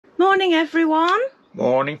Morning everyone.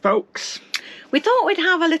 Morning folks. We thought we'd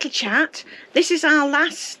have a little chat. This is our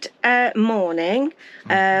last morning.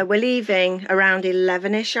 We're leaving around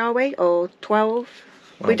 11ish, are we? Or 12?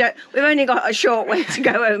 Well, we've only got a short way to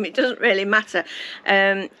go home. It doesn't really matter.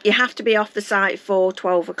 You have to be off the site for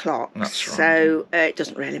 12 o'clock. That's right. So it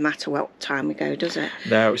doesn't really matter what time we go, does it?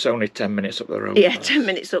 No, it's only 10 minutes up the road. Yeah, 10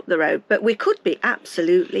 minutes up the road. But we could be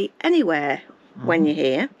absolutely anywhere when you're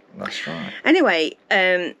here. That's right. Anyway,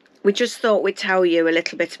 we just thought we'd tell you a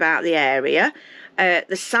little bit about the area.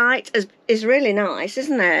 The site is really nice,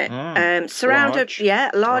 isn't it? Surrounded,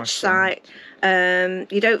 large site.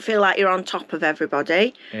 You don't feel like you're on top of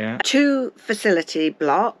everybody. Yeah. 2 facility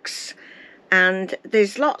blocks, and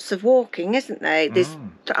there's lots of walking, isn't there? There's,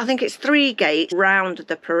 I think it's 3 gates round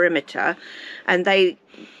the perimeter, and they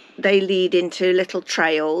lead into little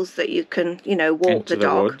trails that you can, walk into the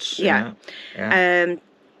dog. Woods, yeah. Yeah.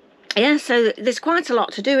 So there's quite a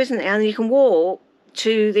lot to do, isn't there? And you can walk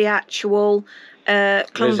to the actual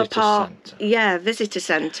Clumber Park, visitor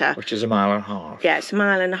centre, which is 1.5 miles. Yeah, it's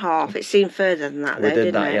 1.5 miles. It seemed further than that, We though, did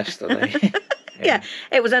didn't that it? yesterday. Yeah,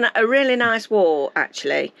 it was a really nice walk,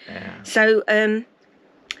 actually. Yeah. So,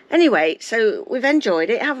 anyway, so we've enjoyed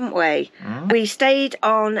it, haven't we? We stayed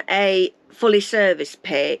on a fully serviced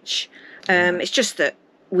pitch. It's just that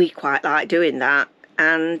we quite like doing that,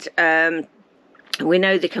 and we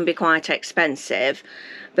know they can be quite expensive,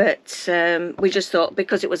 but we just thought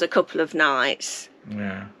because it was a couple of nights,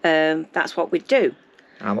 that's what we'd do.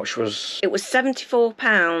 How much was? It was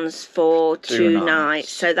 £74 for 2 nights,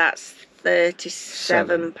 so that's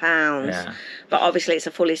 £37. Yeah. But obviously it's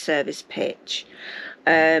a fully serviced pitch.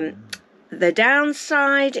 The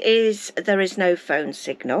downside is there is no phone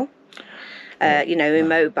signal.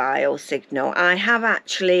 Mobile signal. I have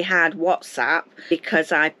actually had WhatsApp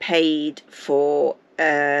because I paid for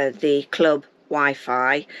the club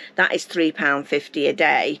Wi-Fi. That is £3.50 a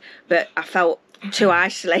day, but I felt too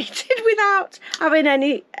isolated without having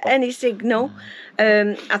any signal.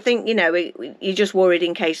 I think, you're just worried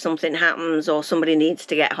in case something happens or somebody needs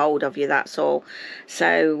to get hold of you, that's all.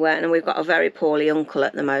 So, and we've got a very poorly uncle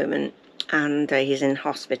at the moment, and he's in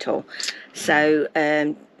hospital. So,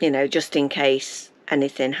 just in case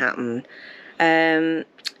anything happened. The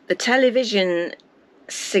television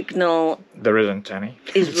signal, there isn't any,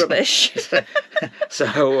 is rubbish.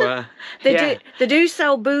 So they do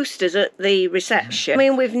sell boosters at the reception. I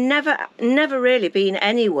mean, we've never really been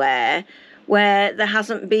anywhere where there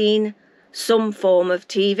hasn't been some form of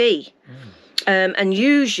TV. And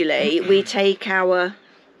usually we take our,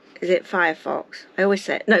 is it Firefox? I always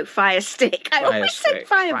say, no, Fire Stick. I always say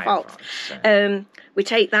Firefox. We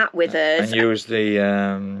take that with us. And use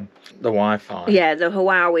the Wi-Fi. Yeah, the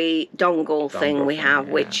Huawei dongle thing we have,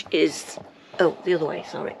 which is, the other way,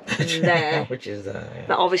 sorry. There. Which is there, yeah.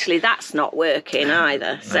 But obviously that's not working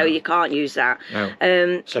either, so you can't use that.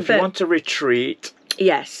 No. So if you want to retreat...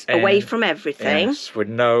 Yes, away from everything. Yes, with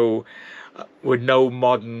no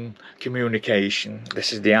modern communication,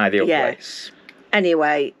 this is the ideal place.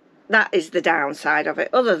 Anyway, that is the downside of it.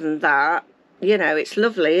 Other than that, it's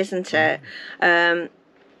lovely, isn't it?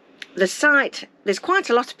 The site, there's quite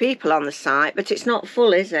a lot of people on the site, but it's not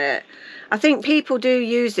full, is it? I think people do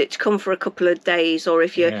use it to come for a couple of days, or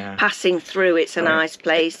if you're passing through, it's a nice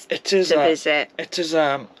place to visit. It is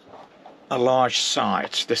a large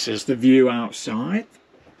site. This is the view outside.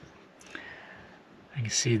 You can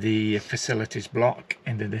see the facilities block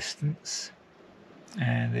in the distance,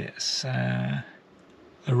 and it's a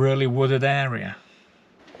really wooded area.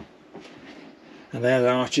 And there's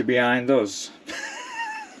Archie behind us.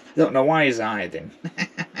 Don't know why he's hiding.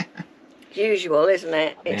 Usual, isn't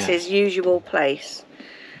it? It's his usual place.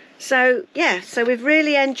 So so we've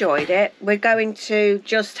really enjoyed it. We're going to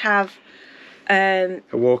just have a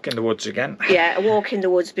walk in the woods again. Yeah, a walk in the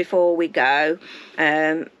woods before we go.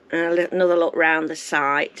 And another look round the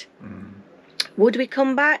site. Would we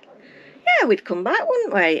come back? Yeah, we'd come back,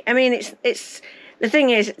 wouldn't we? I mean, it's the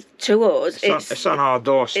thing is, to us, it's on our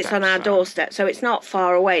doorstep. It's on our doorstep, so it's not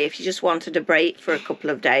far away if you just wanted a break for a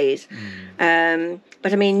couple of days.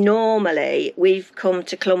 But I mean, normally we've come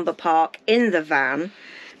to Clumber Park in the van,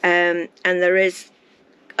 and there is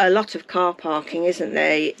a lot of car parking, isn't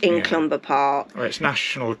there, in Clumber Park? Well, it's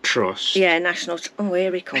National Trust. Yeah, National. Oh,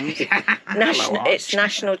 here he comes. It's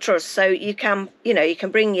National Trust, so you can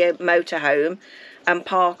bring your motorhome and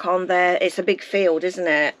park on there. It's a big field, isn't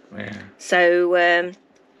it? Yeah. So.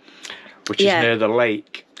 Which is near the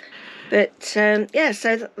lake. But so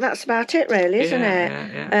that's about it, really, isn't it?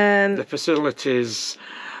 Yeah. The facilities.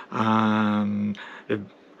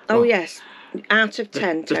 Yes. Out of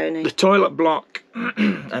 10, Tony. The toilet block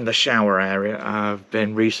and the shower area have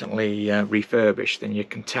been recently refurbished, and you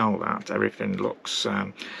can tell that everything looks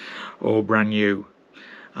all brand new,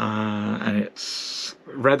 and it's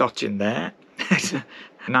red hot in there.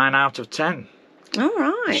 9 out of 10. All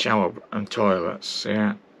right. Shower and toilets,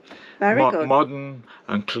 yeah. Very good. Modern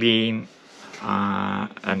and clean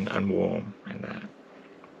and warm in there.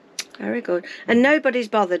 Very good. And nobody's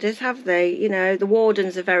bothered us, have they? You know, the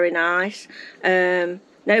wardens are very nice.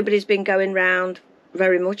 Nobody's been going round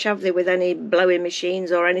very much, have they, with any blowing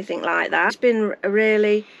machines or anything like that. It's been a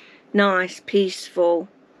really nice, peaceful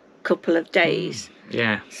couple of days.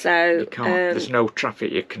 Yeah. So you can't, there's no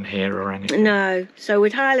traffic you can hear or anything. No. So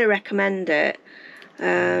we'd highly recommend it.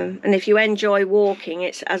 And if you enjoy walking,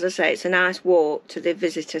 it's, as I say, it's a nice walk to the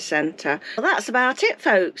visitor centre. Well, that's about it,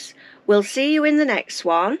 folks. We'll see you in the next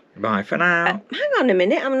one. Bye for now. Hang on a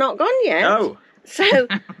minute, I'm not gone yet. Oh. So,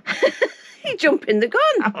 you're jumping the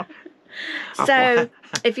gun. So,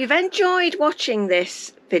 if you've enjoyed watching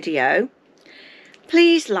this video,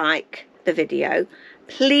 please like the video.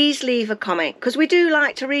 Please leave a comment, because we do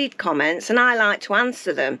like to read comments and I like to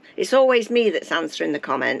answer them. It's always me that's answering the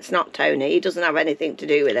comments, not Tony. He doesn't have anything to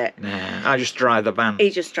do with it. Nah, I just drive the van. He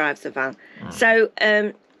just drives the van. So,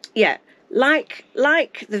 yeah, like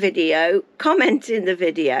the video, comment in the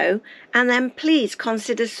video, and then please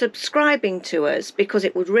consider subscribing to us, because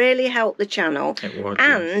it would really help the channel. It would,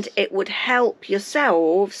 and yes. It would help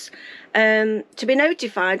yourselves to be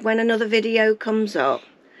notified when another video comes up.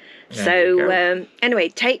 So, anyway,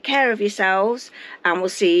 take care of yourselves, and we'll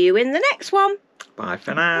see you in the next one. Bye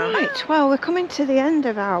for now. Right, well, we're coming to the end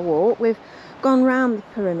of our walk. We've gone round the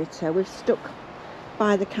perimeter. We've stuck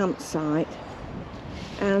by the campsite.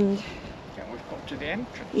 And we've come to the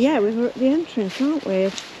entrance. yeah, we're at the entrance, aren't we,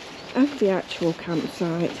 of the actual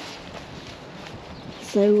campsite.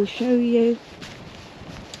 So we'll show you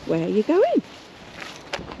where you're going.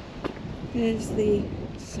 There's the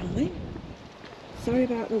sign. Sorry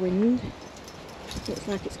about the wind. Looks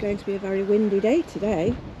like it's going to be a very windy day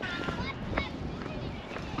today.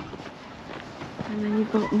 And then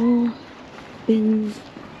you've got more bins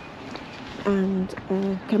and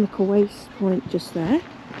a chemical waste point just there.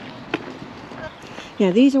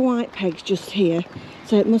 Yeah, these are white pegs just here.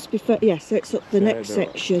 So it must be for, yeah, so it's up the next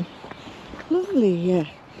section. Lovely, yeah.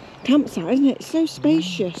 Campsite, isn't it? It's so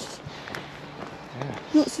spacious. Yeah.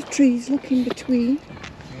 Lots of trees looking between.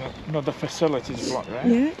 Another facilities block there.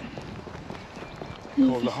 Yeah.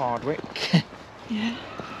 Called the Hardwick. Yeah.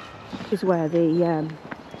 This is where the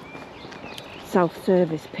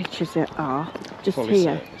self-service pitchers are. Just Fully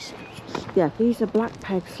here. serviced. Yeah, these are black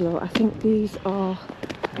pegs, look. I think these are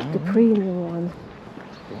the premium one.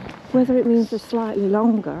 Whether it means they're slightly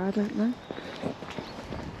longer, I don't know.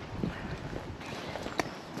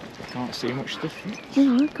 Can't see much difference.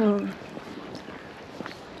 No, I can't.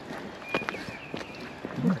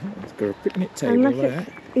 Let's go a picnic table there.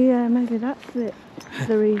 Yeah, maybe that's it.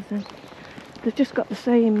 The reason. They've just got the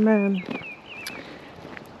same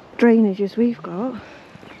drainage as we've got.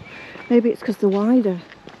 Maybe it's because they're wider.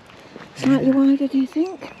 Slightly wider, do you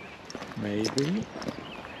think? Maybe.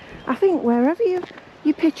 I think wherever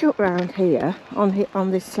you pitch up round here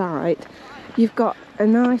on this side, you've got a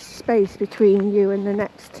nice space between you and the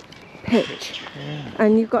next pitch. Yeah.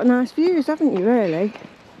 And you've got nice views, haven't you, really?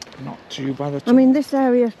 Not too bad at all. I mean, this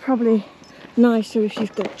area is probably nicer if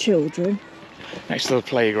you've got children. Next to the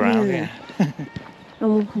playground, yeah.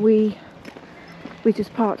 And we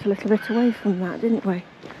just parked a little bit away from that, didn't we?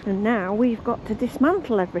 And now we've got to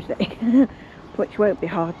dismantle everything, which won't be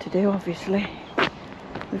hard to do, obviously.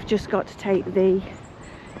 We've just got to take the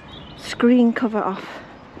screen cover off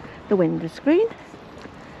the window screen,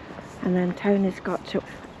 and then Tony's got to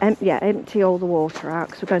empty all the water out,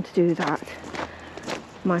 because we're going to do that.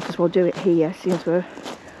 Might as well do it here since we're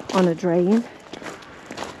on a drain.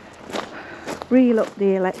 Reel up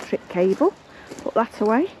the electric cable, put that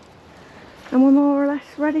away, and we're more or less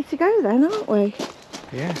ready to go then, aren't we?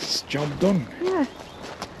 Yes, job done. Yeah.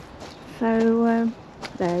 So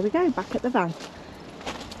there we go, back at the van.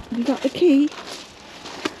 Have you got the key?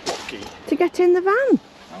 What key? To get in the van.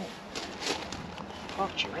 Oh.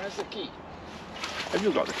 Archie, where's the key? Have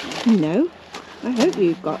you got the key? No. I hope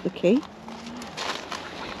you've got the key.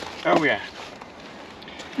 Oh yeah.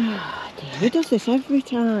 Oh dear, he does this every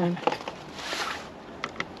time.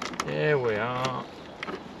 Here we are.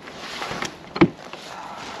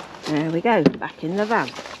 There we go, back in the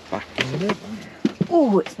van. Back in the van.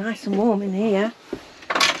 Oh, it's nice and warm in here.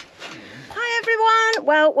 Hi everyone.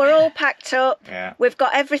 Well, we're all packed up. Yeah. We've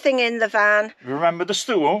got everything in the van. Remember the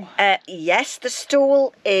stool? Yes, the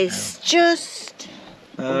stool is just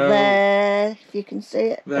there, if you can see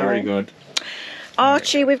it. Very good.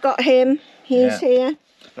 Archie, we've got him. He's here.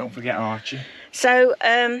 Don't forget Archie. So,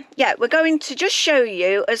 yeah, we're going to just show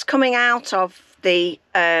you us coming out of the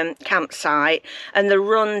campsite and the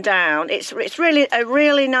rundown. It's really a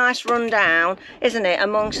really nice rundown, isn't it,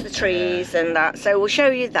 amongst the trees and that. So we'll show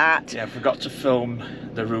you that. Yeah, I forgot to film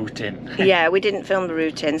the route in. Yeah, we didn't film the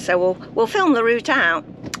route in, so we'll film the route out.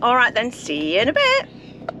 All right then, see you in a bit.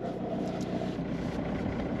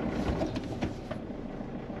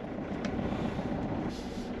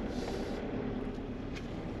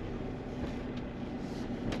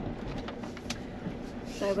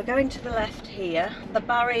 So we're going to the left here. The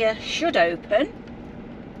barrier should open.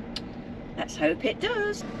 Let's hope it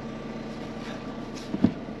does.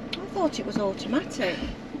 I thought it was automatic.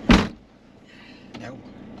 No.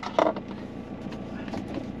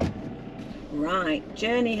 Right,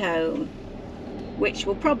 journey home, which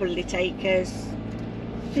will probably take us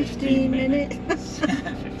 15 minutes.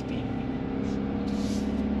 15.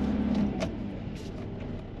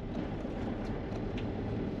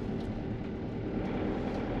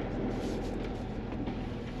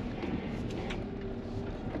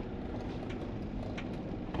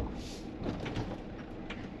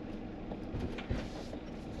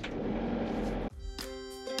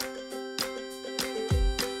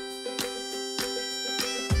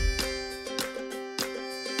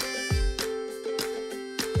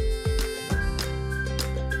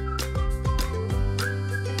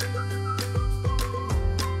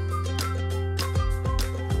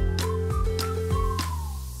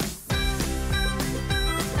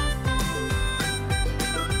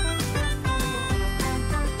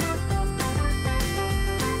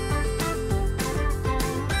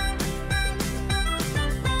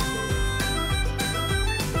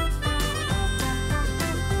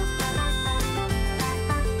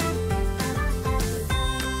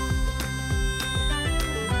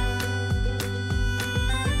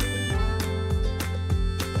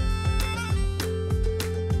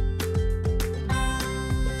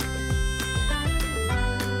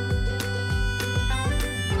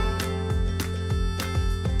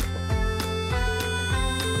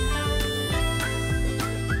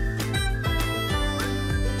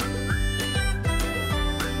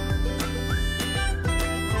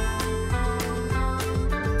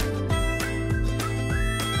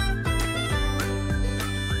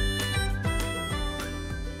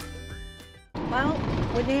 Well,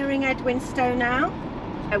 we're nearing Edwinstowe now,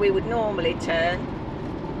 where we would normally turn,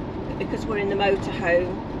 but because we're in the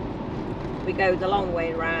motorhome, we go the long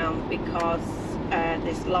way round because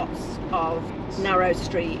there's lots of narrow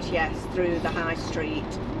streets, yes, through the high street,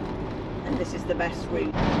 and this is the best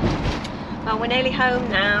route. Well, we're nearly home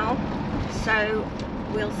now, so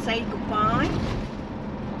we'll say goodbye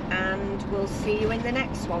and we'll see you in the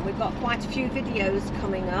next one. We've got quite a few videos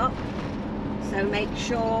coming up, so make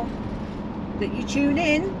sure that you tune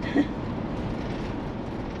in.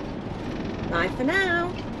 Bye for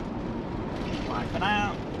now. Bye for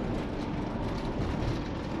now.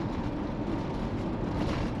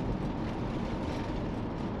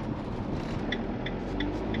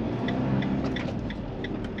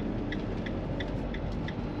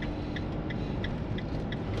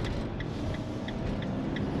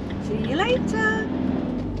 See you later.